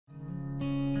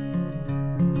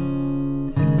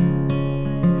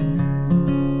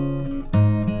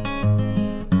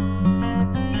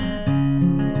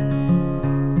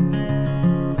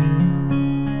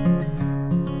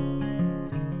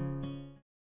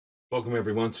Welcome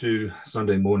everyone to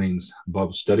Sunday morning's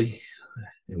Bible study,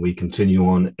 and we continue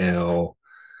on our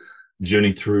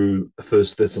journey through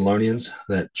First Thessalonians,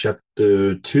 that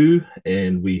chapter 2,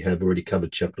 and we have already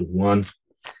covered chapter 1,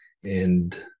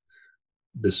 and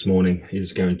this morning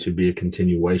is going to be a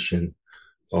continuation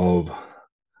of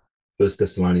First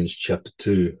Thessalonians chapter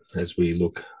 2 as we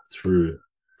look through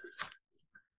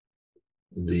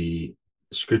the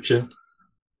scripture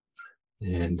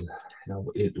and how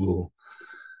it will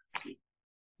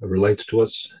relates to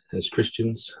us as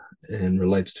Christians and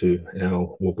relates to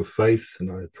our walk of faith.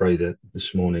 And I pray that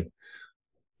this morning,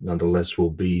 nonetheless, will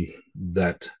be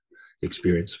that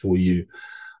experience for you.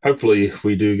 Hopefully, if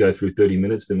we do go through 30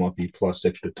 minutes, there might be plus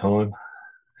extra time.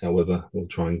 However, we'll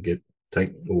try and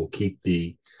we'll keep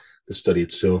the study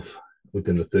itself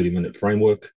within the 30-minute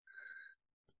framework.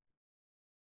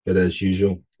 But as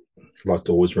usual, I'd like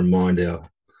to always remind our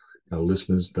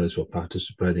listeners, those who are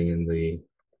participating in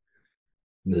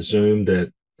the Zoom,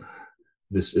 that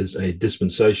this is a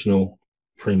dispensational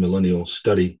premillennial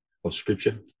study of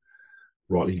Scripture,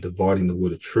 rightly dividing the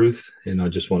word of truth. And I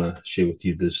just want to share with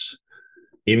you this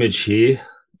image here,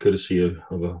 courtesy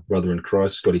of a brother in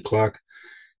Christ, Scotty Clark,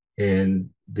 and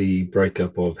the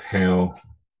breakup of how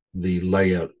the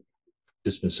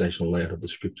dispensational layout of the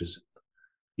Scriptures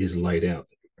is laid out.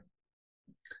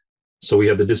 So we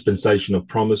have the dispensation of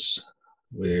promise,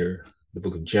 where the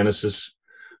book of Genesis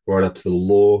right up to the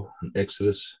law and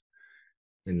Exodus,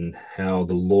 and how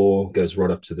the law goes right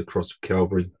up to the cross of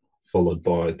Calvary, followed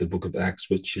by the book of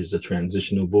Acts, which is a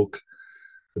transitional book.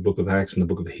 The book of Acts and the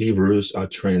book of Hebrews are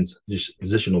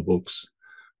transitional books.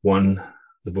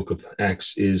 The book of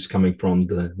Acts is coming from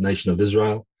the nation of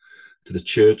Israel to the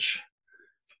church,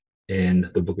 and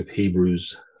the book of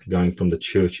Hebrews going from the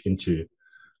church into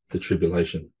the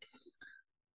tribulation.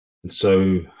 And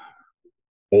so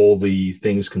all the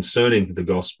things concerning the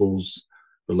Gospels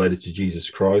related to Jesus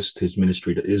Christ, his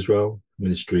ministry to Israel,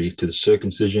 ministry to the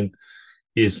circumcision,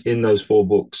 is in those 4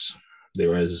 books.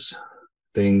 There is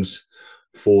things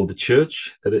for the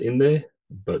church that are in there,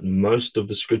 but most of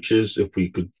the scriptures, if we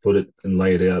could put it and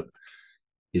lay it out,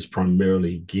 is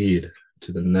primarily geared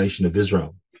to the nation of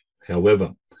Israel.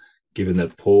 However, given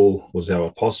that Paul was our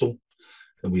apostle,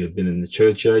 and we have been in the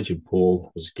church age, and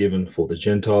Paul was given for the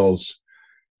Gentiles,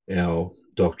 our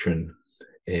doctrine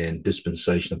and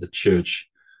dispensation of the church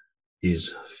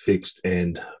is fixed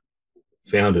and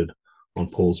founded on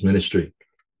Paul's ministry.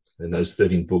 And those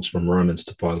 13 books from Romans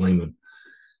to Philemon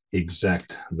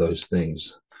exact those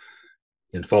things.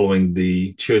 And following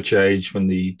the church age, when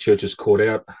the church is caught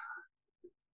out,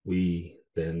 we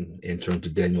then enter into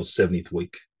Daniel's 70th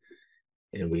week,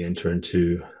 and we enter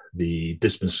into the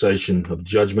dispensation of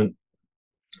judgment,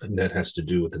 and that has to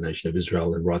do with the nation of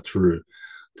Israel and right through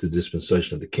to the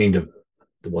dispensation of the kingdom,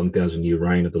 the 1,000-year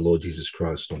reign of the Lord Jesus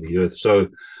Christ on the earth. So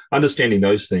understanding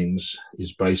those things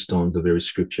is based on the very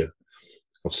scripture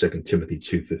of 2 Timothy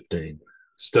 2:15.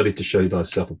 Study to show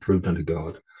thyself approved unto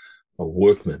God, a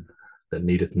workman that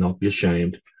needeth not be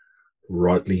ashamed,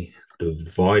 rightly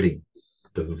dividing.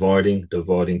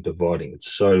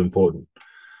 It's so important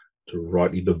to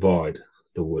rightly divide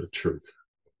the word of truth.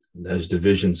 And those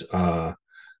divisions are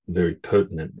very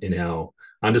pertinent in our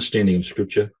understanding of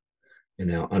scripture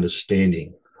and our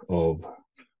understanding of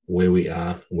where we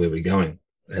are, where we're going.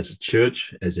 As a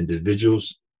church, as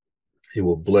individuals, it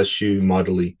will bless you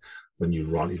mightily when you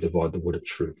rightly divide the word of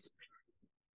truth.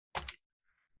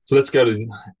 So let's go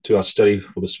to our study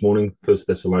for this morning, 1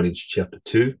 Thessalonians chapter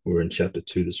 2. We're in chapter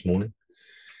 2 this morning,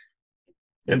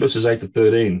 and verses 8 to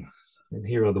 13. And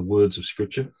here are the words of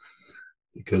scripture,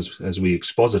 because as we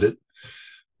exposit it,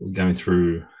 we're going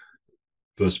through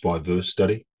verse by verse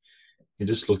study and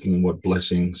just looking at what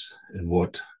blessings and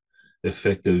what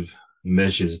effective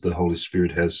measures the Holy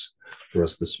Spirit has for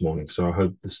us this morning. So I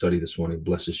hope the study this morning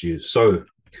blesses you. So,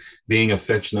 being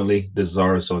affectionately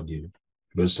desirous of you,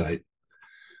 verse 8,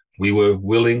 we were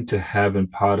willing to have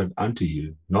imparted unto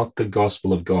you not the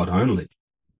gospel of God only,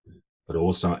 but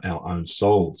also our own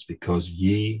souls, because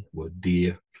ye were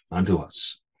dear unto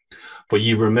us. For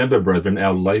ye remember, brethren,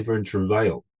 our labor and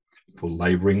travail, for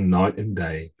laboring night and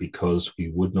day, because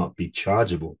we would not be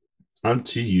chargeable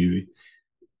unto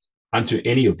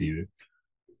any of you.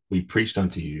 We preached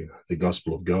unto you the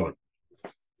gospel of God.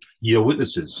 Ye are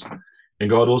witnesses, and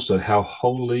God also, how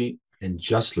wholly and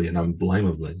justly and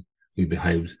unblameably we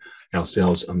behaved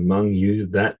ourselves among you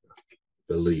that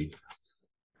believe.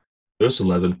 Verse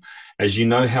 11, as you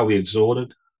know how we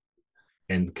exhorted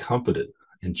and comforted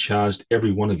and charged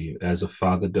every one of you as a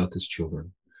father doth his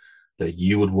children, that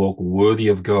you would walk worthy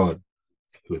of God,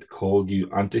 who hath called you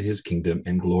unto his kingdom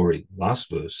and glory. Last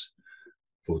verse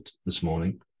for this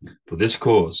morning. For this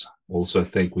cause also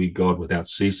thank we God without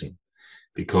ceasing,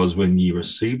 because when ye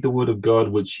received the word of God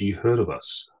which ye heard of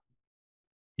us,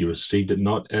 ye received it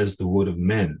not as the word of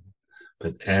men,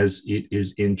 but as it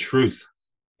is in truth,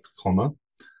 comma,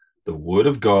 the word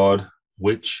of God,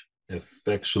 which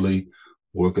effectually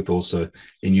worketh also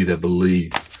in you that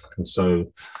believe. And so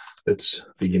let's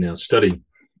begin our study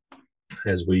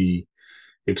as we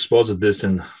exposit this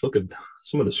and look at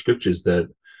some of the scriptures that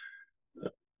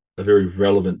are very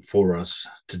relevant for us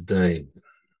today.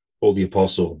 Paul the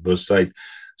Apostle, verse 8,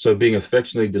 so being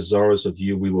affectionately desirous of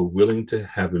you, we were willing to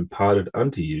have imparted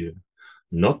unto you,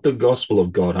 not the gospel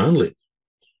of God only,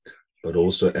 but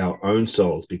also our own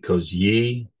souls, because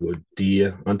ye were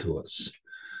dear unto us.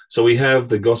 So we have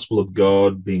the gospel of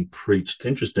God being preached. It's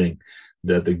interesting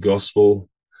that the gospel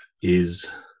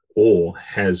is or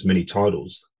has many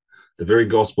titles. The very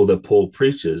gospel that Paul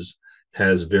preaches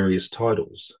has various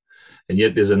titles. And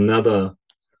yet there's another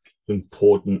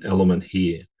important element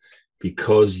here.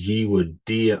 Because ye were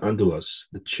dear unto us,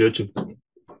 the church of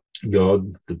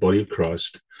God, the body of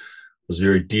Christ, was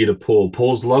very dear to Paul.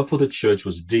 Paul's love for the church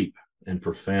was deep and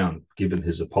profound, given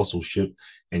his apostleship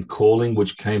and calling,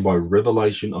 which came by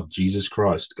revelation of Jesus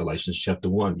Christ. Galatians chapter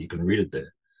 1, you can read it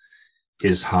there.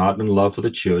 His heart and love for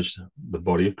the church, the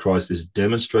body of Christ, is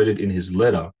demonstrated in his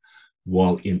letter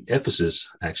while in Ephesus,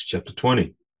 Acts chapter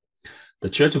 20. The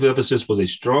church of Ephesus was a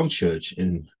strong church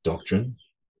in doctrine.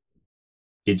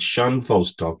 It shunned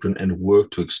false doctrine and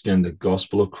worked to extend the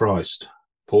gospel of Christ.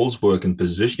 Paul's work in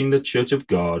positioning the church of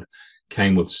God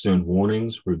came with stern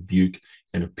warnings, rebuke,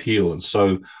 and appeal. And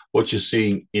so what you're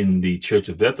seeing in the church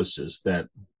of Ephesus, that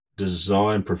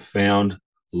desire and profound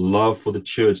love for the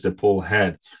church that Paul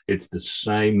had, it's the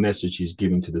same message he's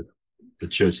giving to the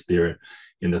church there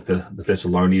in the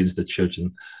Thessalonians, the church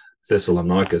in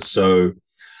Thessalonica. So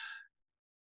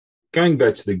going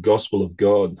back to the gospel of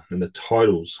God and the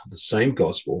titles, the same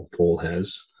gospel Paul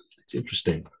has, it's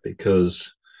interesting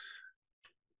because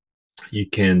you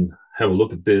can have a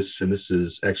look at this, and this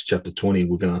is Acts chapter 20.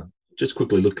 We're going to just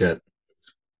quickly look at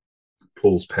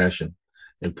Paul's passion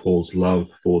and Paul's love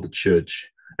for the church.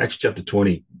 Acts chapter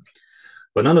 20.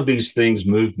 But none of these things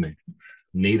move me,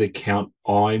 neither count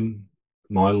I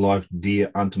my life dear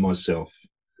unto myself.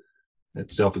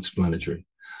 That's self-explanatory.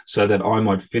 So that I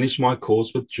might finish my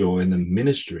course with joy in the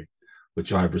ministry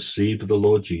which I have received of the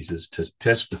Lord Jesus to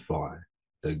testify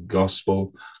the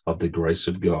gospel of the grace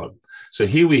of God. So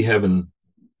here we have in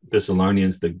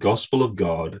Thessalonians the gospel of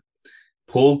God.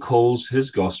 Paul calls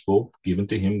his gospel, given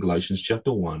to him, Galatians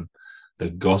chapter 1, the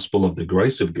gospel of the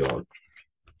grace of God.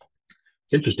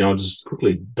 It's interesting. I'll just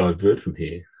quickly divert from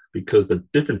here because the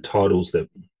different titles that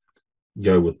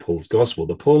go with Paul's gospel.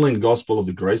 The Pauline gospel of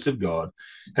the grace of God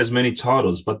has many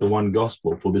titles, but the one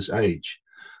gospel for this age,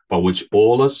 by which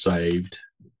all are saved.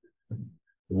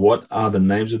 What are the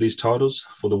names of these titles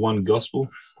for the one gospel?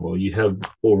 Well, you have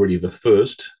already the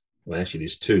first, well, actually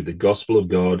there's two, the gospel of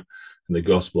God and the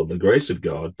gospel of the grace of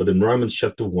God. But in Romans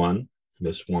chapter 1,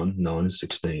 verse 1, 9 and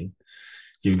 16,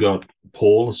 you've got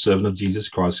Paul, a servant of Jesus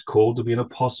Christ, called to be an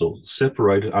apostle,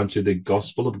 separated unto the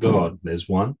gospel of God. There's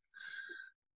one.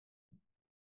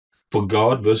 For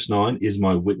God, verse 9, is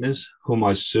my witness, whom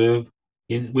I serve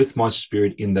with my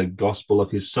spirit in the gospel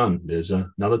of his Son. There's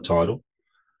another title,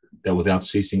 that without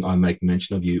ceasing I make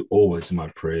mention of you always in my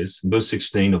prayers. Verse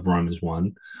 16 of Romans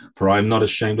 1, for I am not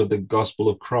ashamed of the gospel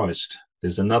of Christ.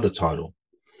 There's another title,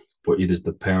 for it is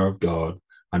the power of God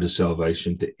unto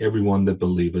salvation to everyone that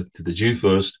believeth, to the Jew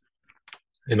first,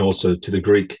 and also to the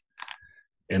Greek.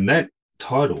 And that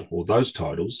title, or those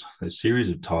titles, a series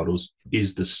of titles,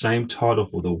 is the same title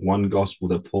for the one gospel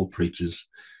that Paul preaches,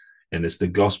 and it's the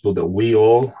gospel that we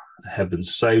all have been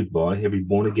saved by, every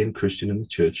born-again Christian in the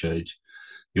church age.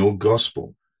 Your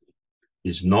gospel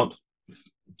is not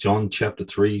John chapter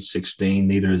 3, 16,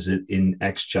 neither is it in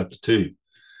Acts chapter 2.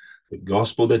 The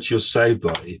gospel that you're saved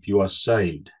by, if you are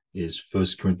saved, is 1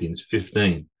 Corinthians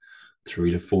 15,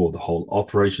 3 to 4, the whole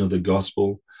operation of the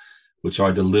gospel, which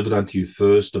I delivered unto you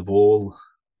first of all,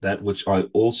 that which I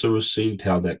also received,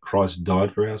 how that Christ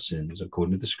died for our sins,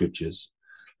 according to the scriptures,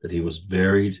 that he was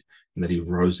buried, and that he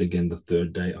rose again the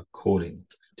third day, according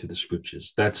to the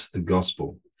scriptures. That's the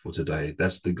gospel for today.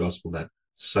 That's the gospel that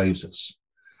saves us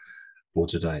for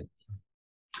today.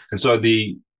 And so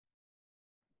the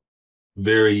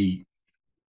very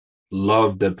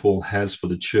love that Paul has for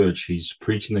the church, he's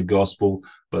preaching the gospel,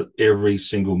 but every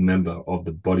single member of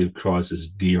the body of Christ is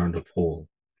dear unto Paul.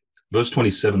 Verse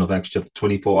 27 of Acts chapter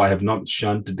 24, I have not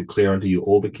shunned to declare unto you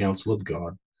all the counsel of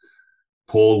God.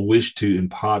 Paul wished to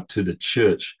impart to the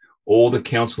church all the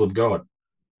counsel of God,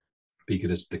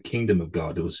 because it's the kingdom of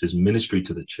God. It was his ministry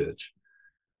to the church.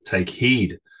 Take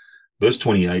heed. Verse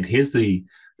 28, here's the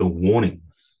warning,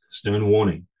 stern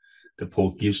warning that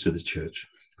Paul gives to the church.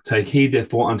 Take heed,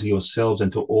 therefore, unto yourselves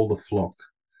and to all the flock,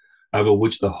 over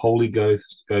which the Holy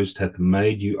Ghost hath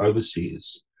made you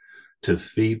overseers, to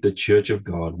feed the church of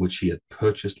God, which he hath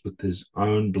purchased with his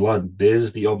own blood.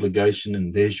 There's the obligation,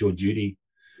 and there's your duty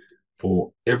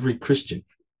for every Christian,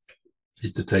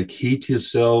 is to take heed to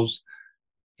yourselves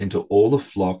and to all the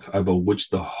flock over which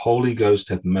the Holy Ghost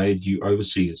hath made you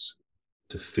overseers,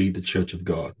 to feed the church of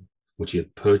God, which he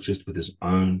hath purchased with his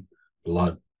own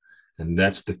blood. And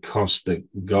that's the cost that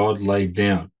God laid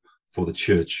down for the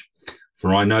church.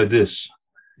 For I know this,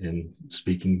 and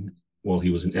speaking while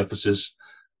he was in Ephesus,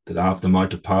 that after my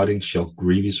departing shall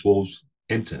grievous wolves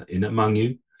enter in among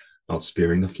you, not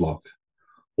sparing the flock.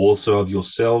 Also of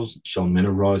yourselves shall men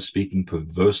arise speaking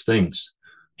perverse things,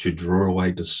 to draw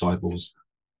away disciples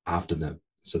after them.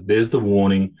 So there's the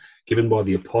warning given by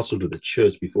the apostle to the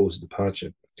church before his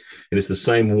departure. And it's the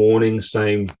same warning,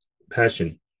 same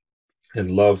passion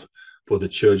and love for the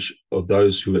church of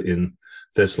those who are in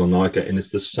Thessalonica. And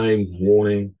it's the same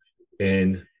warning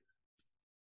and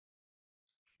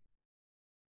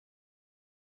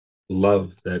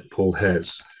love that Paul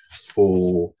has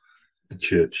for the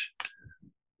church.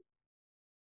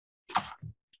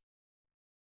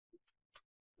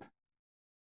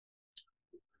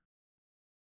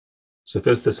 So 1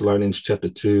 Thessalonians chapter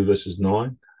 2, verses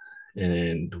 9,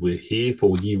 and we're here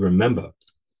for ye remember,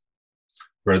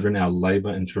 brethren, our labor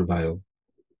and travail,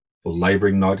 for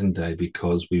laboring night and day,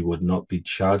 because we would not be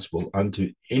chargeable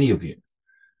unto any of you.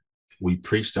 We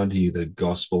preached unto you the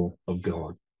gospel of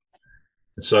God.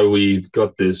 And so we've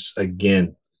got this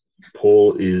again.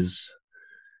 Paul is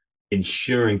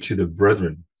ensuring to the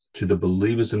brethren, to the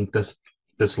believers in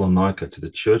Thessalonica, to the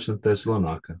church in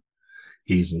Thessalonica,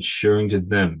 he's ensuring to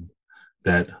them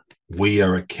that we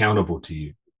are accountable to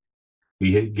you.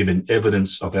 We have given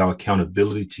evidence of our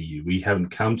accountability to you. We haven't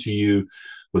come to you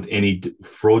with any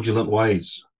fraudulent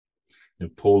ways.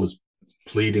 And Paul is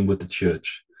pleading with the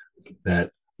church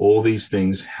that all these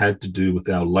things had to do with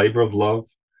our labor of love,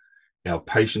 our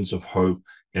patience of hope,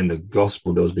 and the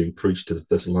gospel that was being preached to the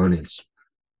Thessalonians.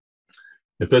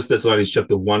 In 1 Thessalonians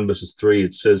chapter 1, verses 3,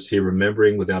 it says here,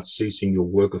 remembering without ceasing your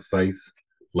work of faith,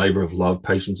 labor of love,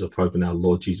 patience of hope in our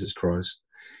Lord Jesus Christ,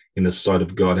 in the sight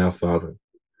of God our Father.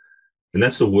 And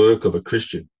that's the work of a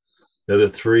Christian. They're the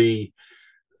three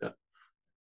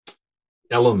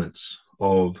elements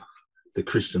of the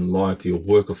Christian life: your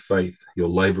work of faith, your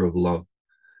labor of love,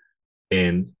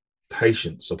 and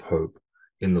patience of hope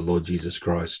in the Lord Jesus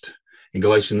Christ. In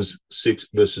Galatians 6,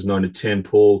 verses 9 to 10,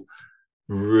 Paul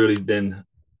really then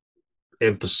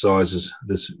emphasizes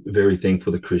this very thing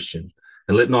for the Christian.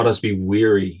 And let not us be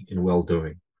weary in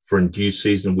well-doing, for in due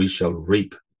season we shall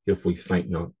reap if we faint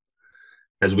not.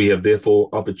 As we have therefore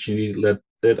opportunity,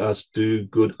 let us do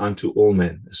good unto all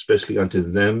men, especially unto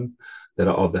them that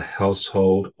are of the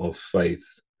household of faith,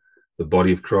 the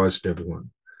body of Christ,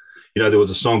 everyone. You know, there was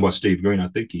a song by Steve Green. I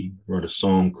think he wrote a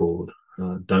song called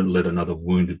Don't Let Another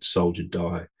Wounded Soldier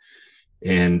Die.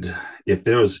 And if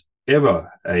there is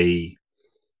ever a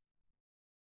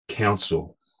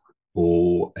counsel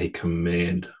or a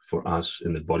command for us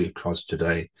in the body of Christ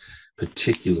today,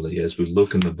 particularly as we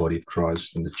look in the body of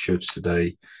Christ in the church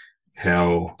today,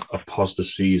 how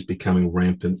apostasy is becoming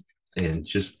rampant and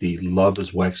just the love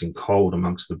is waxing cold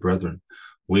amongst the brethren,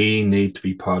 we need to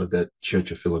be part of that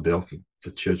church of Philadelphia,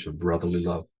 the church of brotherly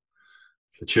love,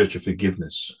 the church of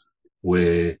forgiveness,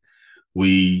 where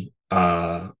we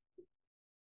are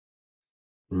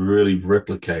really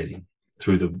replicating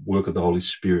through the work of the Holy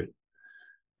Spirit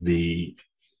the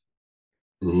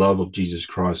love of Jesus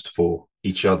Christ for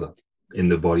each other in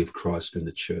the body of Christ in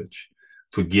the church,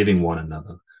 forgiving one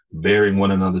another, bearing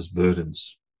one another's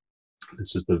burdens.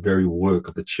 This is the very work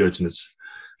of the church, and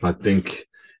I think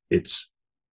it's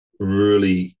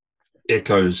really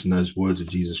echoes in those words of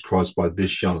Jesus Christ, by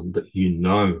this shall you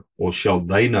know, or shall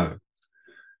they know,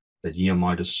 that ye are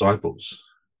my disciples,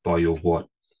 by your what?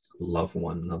 Love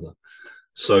one another.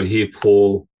 So here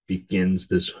Paul begins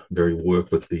this very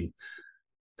work with the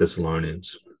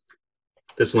Thessalonians.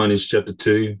 Thessalonians chapter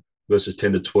 2, verses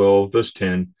 10 to 12, verse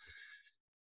 10.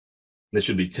 There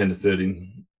should be 10 to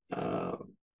 13,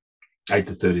 8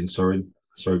 to 13, sorry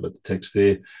about the text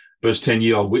there. Verse 10,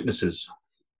 ye are witnesses,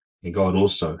 and God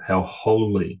also, how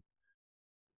holy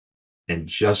and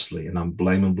justly and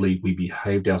unblameably we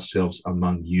behaved ourselves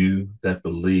among you that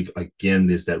believe. Again,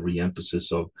 there's that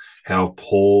re-emphasis of how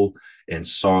Paul and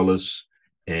Silas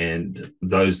and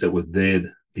those that were there,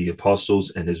 the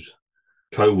apostles and his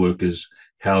co-workers,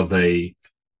 how they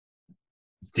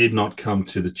did not come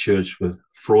to the church with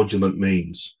fraudulent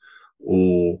means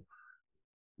or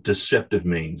deceptive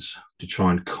means to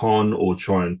try and con or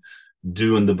try and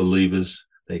do in the believers.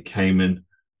 They came in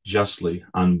justly,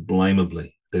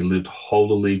 unblameably. They lived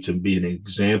holily to be an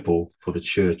example for the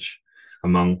church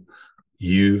among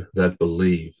you that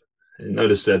believe. And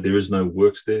notice that there is no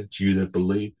works there, it's you that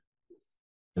believe.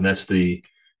 And that's the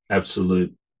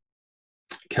absolute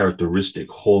characteristic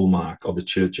hallmark of the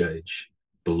church age.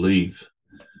 Believe.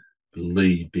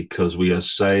 Believe, because we are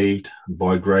saved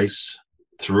by grace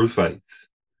through faith.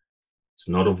 It's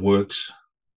not of works,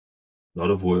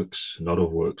 not of works, not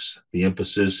of works. The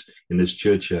emphasis in this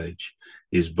church age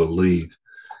is believe.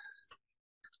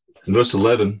 In verse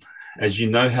 11, as you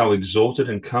know how exhorted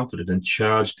and comforted and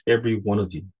charged every one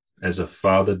of you, as a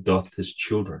father doth his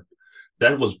children.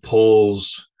 That was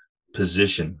Paul's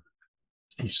position.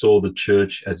 He saw the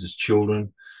church as his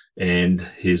children, and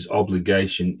his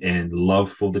obligation and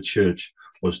love for the church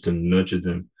was to nurture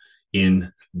them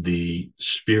in the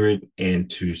spirit and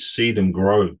to see them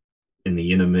grow in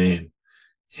the inner man.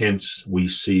 Hence, we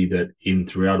see that in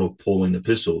throughout all Pauline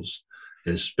epistles,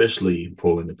 and especially in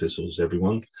Pauline epistles,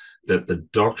 everyone, that the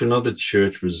doctrine of the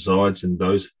church resides in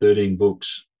those 13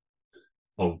 books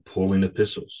of Pauline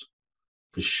epistles.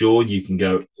 For sure, you can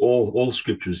go, all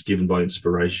scripture is given by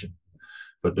inspiration,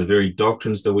 but the very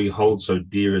doctrines that we hold so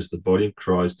dear as the body of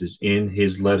Christ is in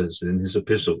his letters and in his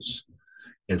epistles.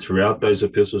 And throughout those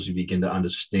epistles, you begin to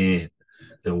understand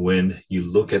that when you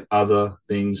look at other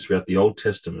things throughout the Old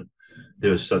Testament,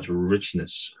 there is such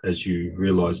richness as you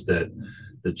realize that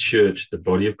the church, the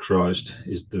body of Christ,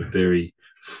 is the very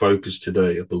focus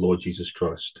today of the Lord Jesus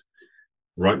Christ.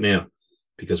 Right now,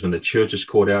 because when the church is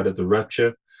caught out at the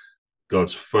rapture,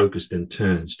 God's focus then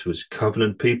turns to his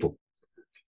covenant people.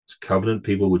 His covenant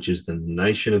people, which is the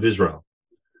nation of Israel.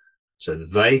 So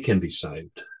they can be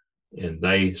saved,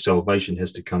 and salvation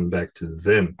has to come back to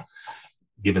them,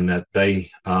 given that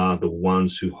they are the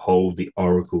ones who hold the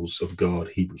oracles of God,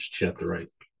 Hebrews chapter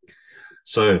 8.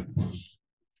 So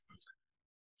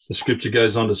the scripture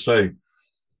goes on to say,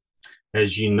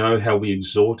 as you know how we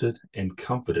exhorted and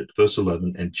comforted, verse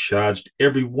 11, and charged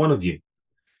every one of you,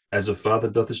 as a father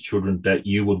doth his children, that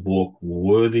you would walk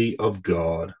worthy of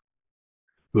God,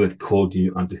 who hath called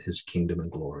you unto his kingdom and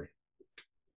glory.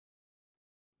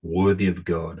 Worthy of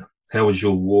God. How is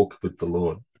your walk with the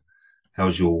Lord? How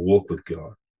is your walk with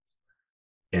God?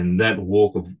 And that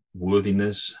walk of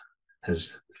worthiness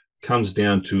comes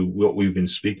down to what we've been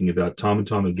speaking about time and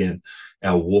time again,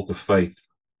 our walk of faith.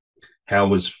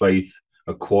 How is faith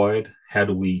acquired? How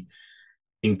do we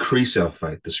increase our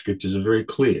faith? The scriptures are very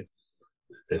clear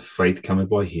that faith cometh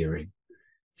by hearing,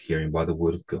 hearing by the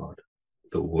word of God.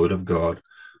 The word of God,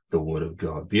 the word of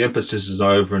God. The emphasis is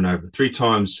over and over. 3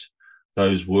 times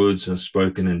those words are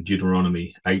spoken in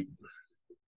Deuteronomy 8,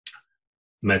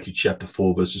 Matthew chapter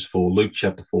 4, verses 4, Luke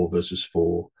chapter 4, verses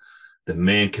 4, that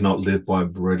man cannot live by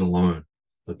bread alone,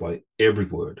 but by every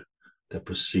word that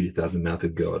proceedeth out of the mouth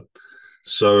of God.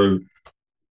 So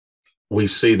we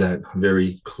see that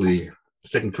very clear.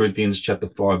 2 Corinthians chapter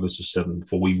 5, verses 7,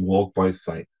 for we walk by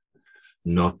faith,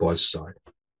 not by sight.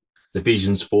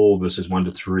 Ephesians 4, verses 1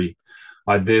 to 3,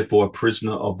 I therefore, a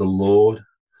prisoner of the Lord,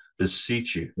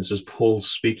 beseech you. This is Paul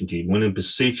speaking to you. When in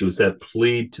beseech you, is that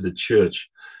plead to the church,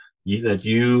 that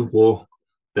ye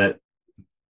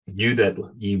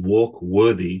walk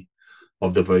worthy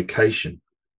of the vocation.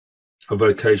 A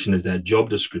vocation is that job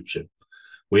description,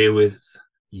 wherewith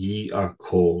ye are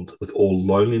called, with all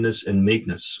lowliness and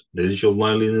meekness. There's your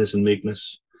loneliness and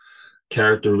meekness,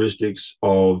 characteristics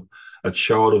of a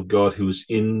child of God who is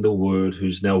in the word,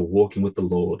 who's now walking with the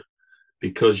Lord.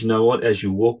 Because you know what? As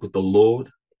you walk with the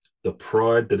Lord, the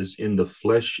pride that is in the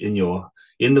flesh,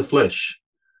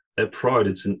 that pride,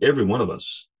 it's in every one of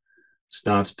us,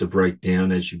 starts to break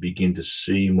down as you begin to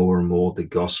see more and more the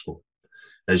gospel.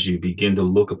 As you begin to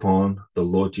look upon the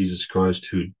Lord Jesus Christ,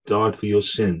 who died for your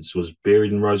sins, was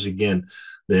buried and rose again,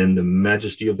 then the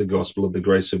majesty of the gospel of the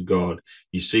grace of God,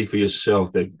 you see for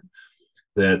yourself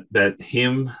that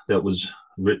hymn that was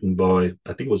written by,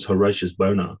 I think it was Horatius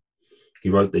Bonar. He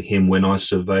wrote the hymn, When I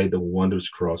Survey the Wondrous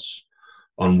Cross,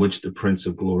 on which the Prince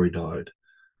of Glory died.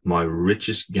 My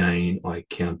richest gain I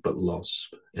count but loss,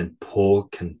 and pour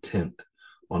contempt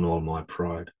on all my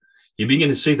pride. You begin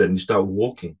to see that, and you start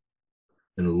walking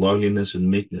in lowliness and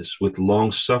meekness, with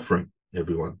long suffering,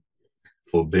 everyone,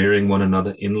 forbearing one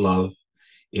another in love,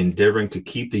 endeavoring to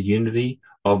keep the unity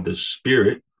of the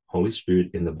Spirit, Holy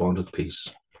Spirit, in the bond of peace.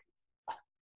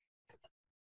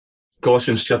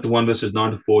 Colossians chapter 1, verses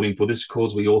 9 to 14. For this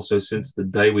cause we also, since the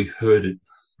day we heard it,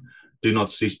 do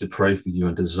not cease to pray for you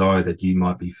and desire that you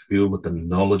might be filled with the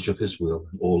knowledge of his will,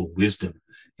 all wisdom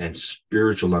and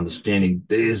spiritual understanding.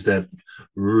 There's that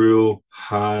real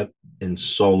heart and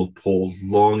soul of Paul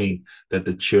longing that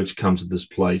the church comes to this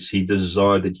place. He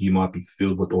desired that you might be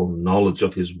filled with all knowledge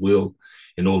of his will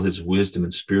and all his wisdom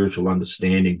and spiritual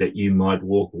understanding, that you might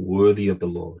walk worthy of the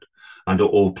Lord, under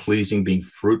all pleasing, being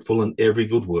fruitful in every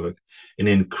good work and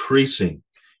increasing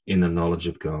in the knowledge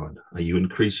of God. Are you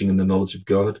increasing in the knowledge of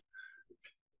God?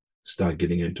 Start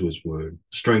getting into his word.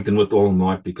 Strengthen with all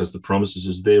might, because the promises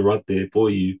is there, right there for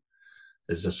you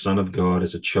as a son of God,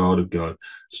 as a child of God.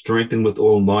 Strengthen with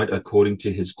all might according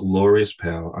to his glorious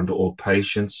power, under all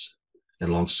patience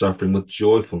and long suffering with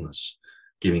joyfulness,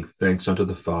 giving thanks unto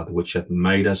the Father, which hath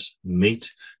made us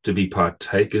meet to be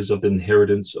partakers of the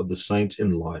inheritance of the saints in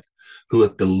light, who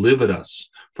hath delivered us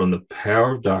from the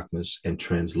power of darkness and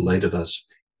translated us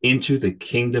into the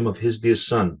kingdom of his dear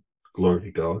Son. Glory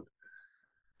to God,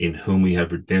 in whom we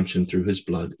have redemption through his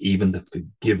blood, even the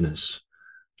forgiveness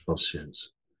of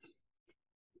sins.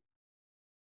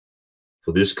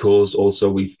 For this cause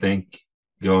also we thank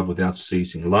God without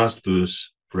ceasing. Last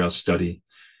verse for our study.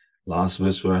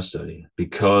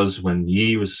 Because when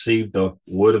ye received the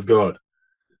word of God,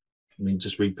 let me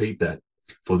just repeat that.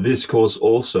 For this cause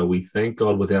also we thank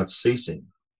God without ceasing.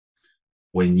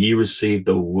 When ye received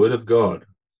the word of God,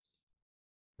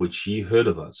 which ye heard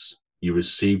of us, ye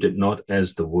received it not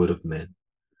as the word of men,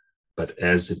 but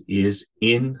as it is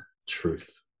in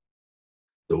truth.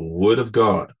 The word of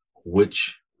God,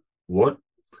 which, what?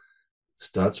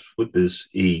 Starts with this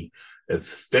E,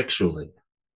 effectually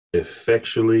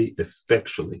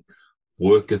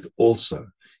worketh also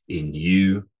in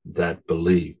you that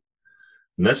believe.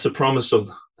 And that's the promise of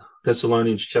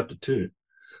Thessalonians chapter 2,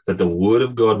 that the word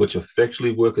of God, which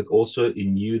effectually worketh also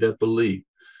in you that believe.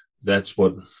 That's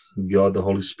what God, the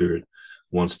Holy Spirit,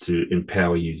 wants to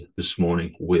empower you this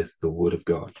morning with, the word of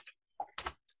God.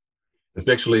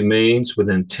 Effectually means with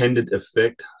intended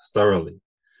effect, thoroughly,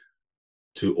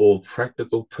 to all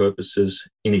practical purposes,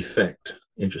 in effect.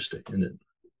 Interesting, isn't it?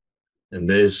 And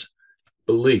there's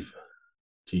belief,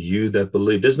 to you that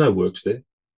believe. There's no works there.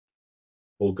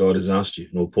 All God has asked you,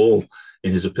 and all Paul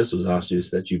in his epistles asked you, is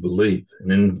that you believe.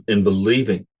 And in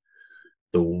believing,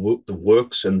 the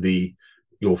works and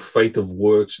your faith of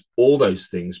works, all those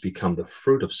things become the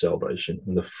fruit of salvation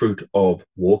and the fruit of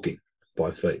walking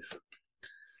by faith.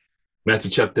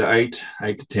 Matthew chapter 8,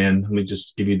 8 to 10. Let me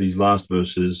just give you these last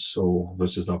verses, or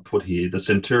verses I'll put here. The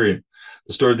centurion.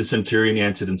 The story of the centurion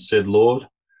answered and said, Lord,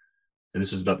 and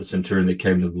this is about the centurion that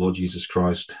came to the Lord Jesus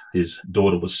Christ. His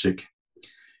daughter was sick.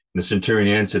 And the centurion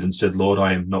answered and said, Lord,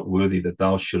 I am not worthy that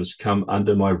thou shouldest come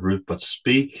under my roof, but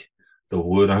speak the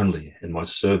word only, and my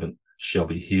servant shall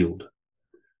be healed.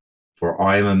 For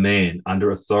I am a man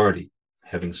under authority,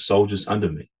 having soldiers under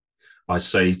me. I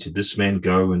say to this man,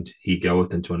 go, and he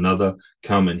goeth, and to another,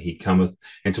 come, and he cometh,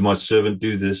 and to my servant,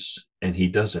 do this, and he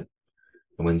does it.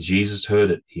 And when Jesus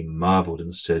heard it, he marveled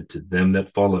and said to them that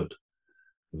followed,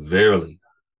 Verily,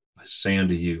 I say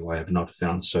unto you, I have not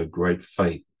found so great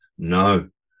faith, no,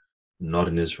 not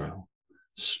in Israel.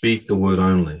 Speak the word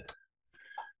only.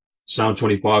 Psalm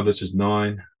 25, verses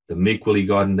 9, the meek will he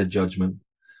guide in the judgment,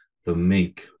 the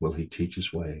meek will he teach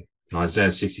his way. And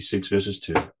Isaiah 66, verses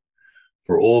 2,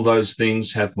 for all those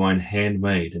things hath mine hand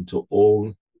made, and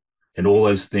all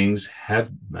those things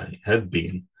have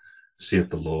been, saith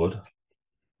the Lord.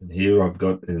 And here I've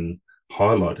got in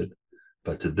highlighted,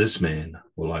 but to this man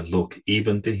will I look,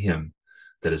 even to him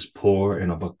that is poor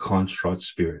and of a contrite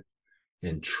spirit,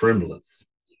 and trembleth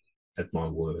at my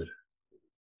word.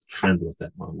 Trembleth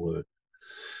at my word.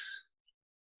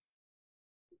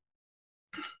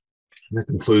 And that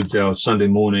concludes our Sunday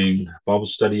morning Bible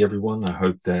study, everyone. I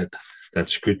hope that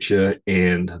scripture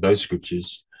and those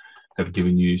scriptures have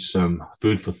given you some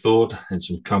food for thought and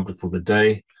some comfort for the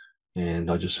day.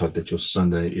 And I just hope that your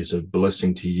Sunday is a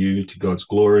blessing to you, to God's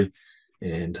glory.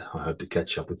 And I hope to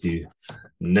catch up with you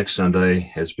next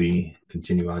Sunday as we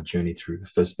continue our journey through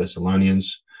 1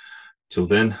 Thessalonians. Till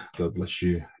then, God bless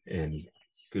you and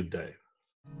good day.